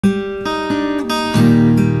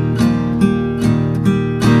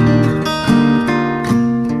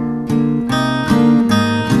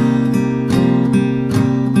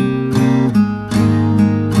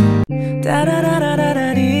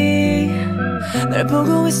널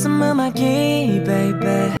보고 있음 음악이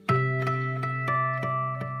baby.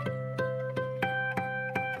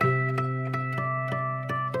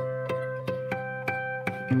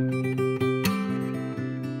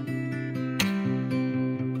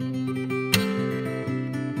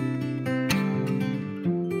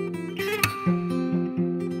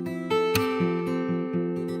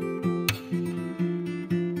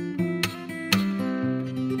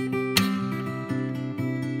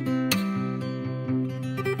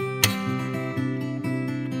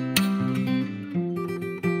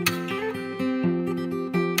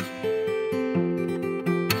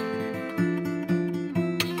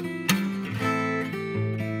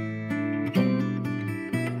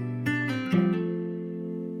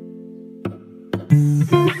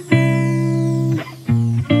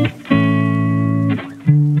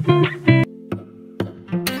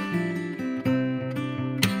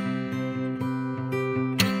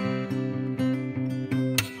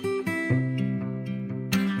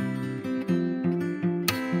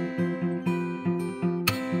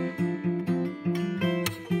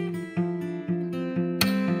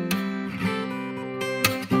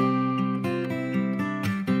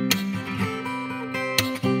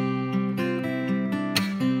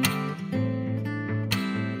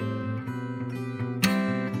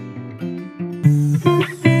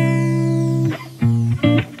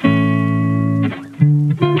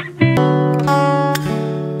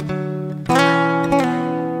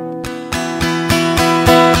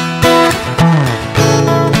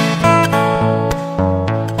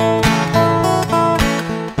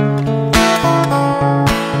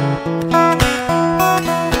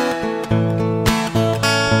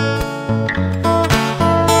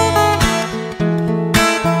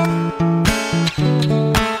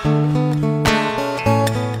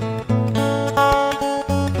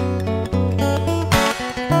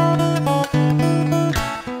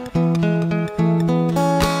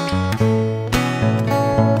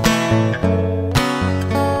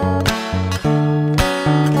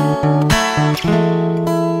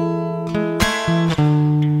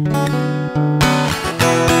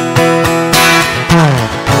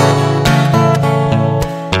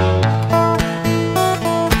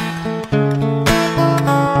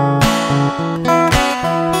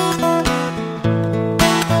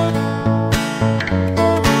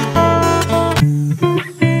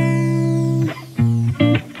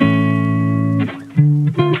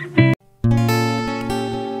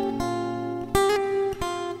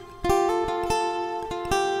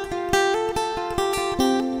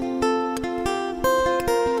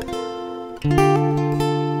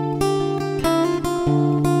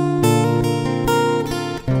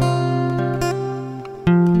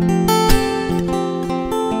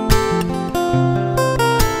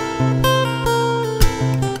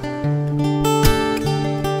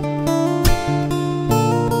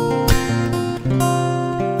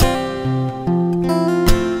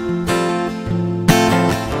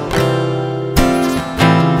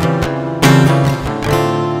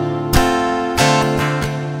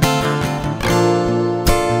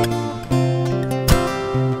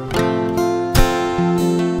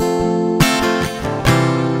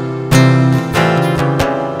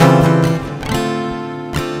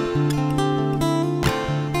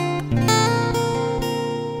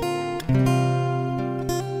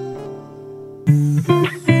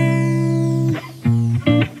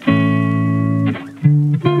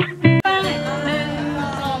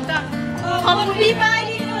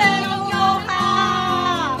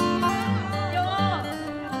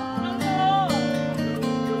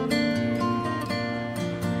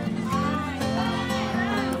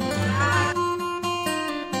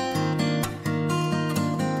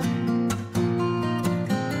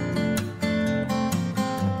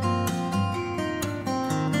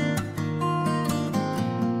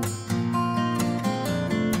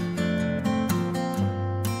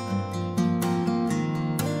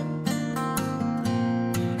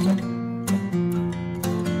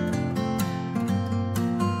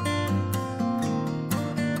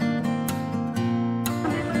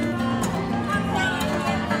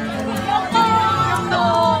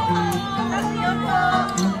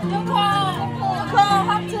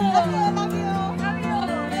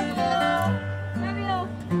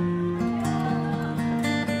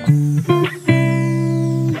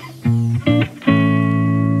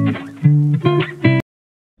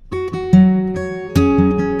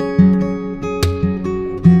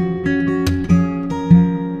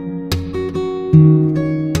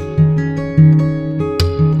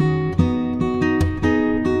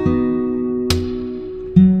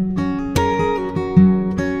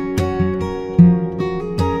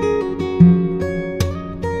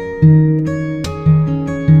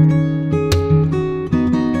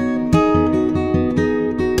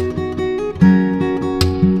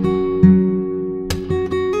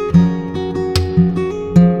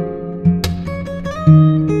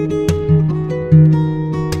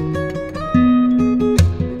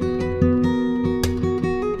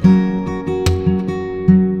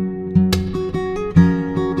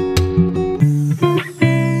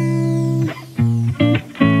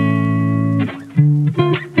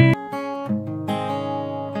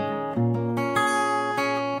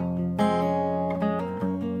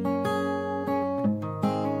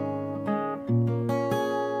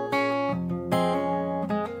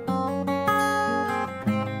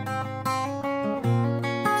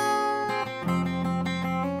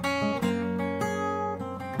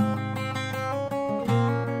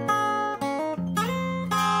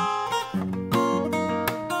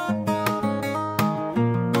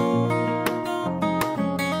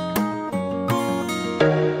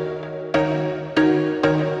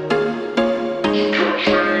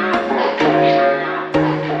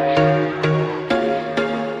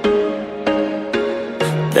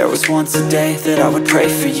 once a day that I would pray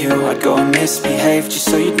for you. I'd go and misbehave just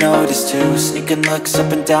so you'd notice too. Sneaking looks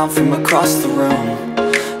up and down from across the room.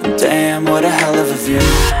 And damn, what a hell of a view.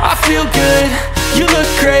 I feel good, you look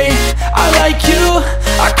great, I like you,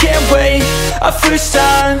 I can't wait. A first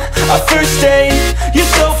time, a first date,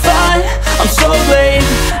 you're so fine, I'm so late.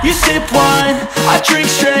 You sip wine, I drink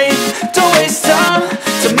straight. Don't waste time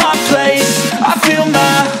to my place. I feel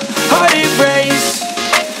my heart erase.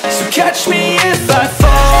 So catch me if I fall.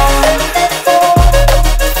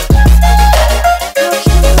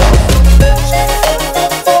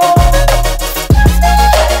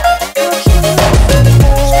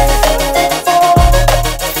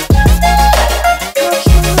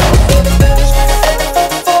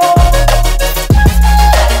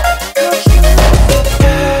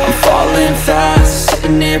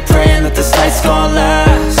 Praying that this night's gonna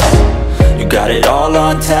last. You got it all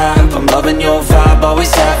on tap, I'm loving your vibe,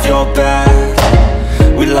 always have your back.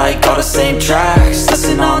 We like all the same tracks,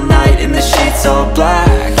 listen all night in the sheets all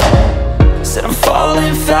black. Said I'm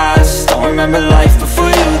falling fast, don't remember life before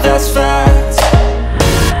you, that's fact.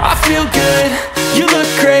 I feel good, you look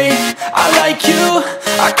great, I like you,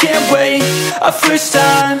 I can't wait. A first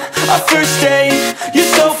time, a first date,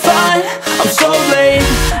 you're so fine, I'm so late.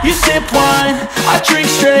 You sip wine, I drink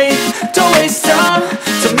straight. Don't waste time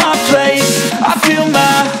to my place. I feel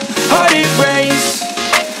my heart erase.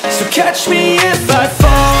 So catch me if I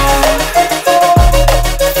fall.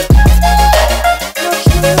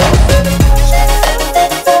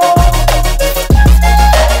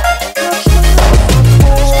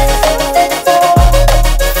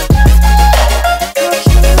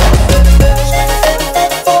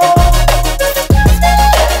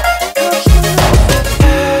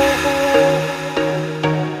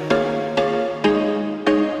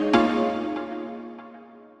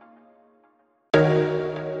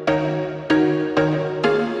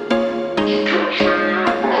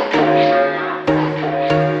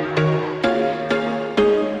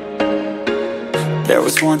 There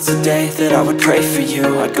was once a day that I would pray for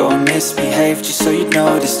you. I'd go and misbehave just so you'd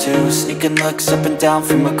notice too. Sneaking looks up and down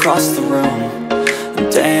from across the room. And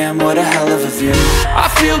damn, what a hell of a view. I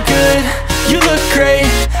feel good, you look great,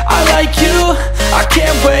 I like you, I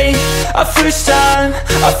can't wait. A first time,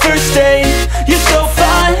 a first date, you're so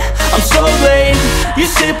fine, I'm so late. You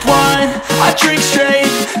sip wine, I drink straight.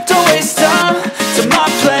 Don't waste time to my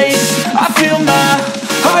place. I feel my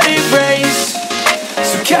heart erase.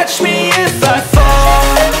 So catch me if I fall.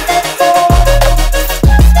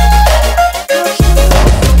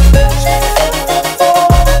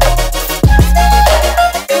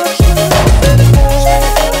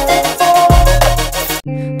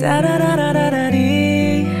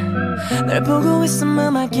 날 보고 있음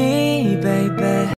음악이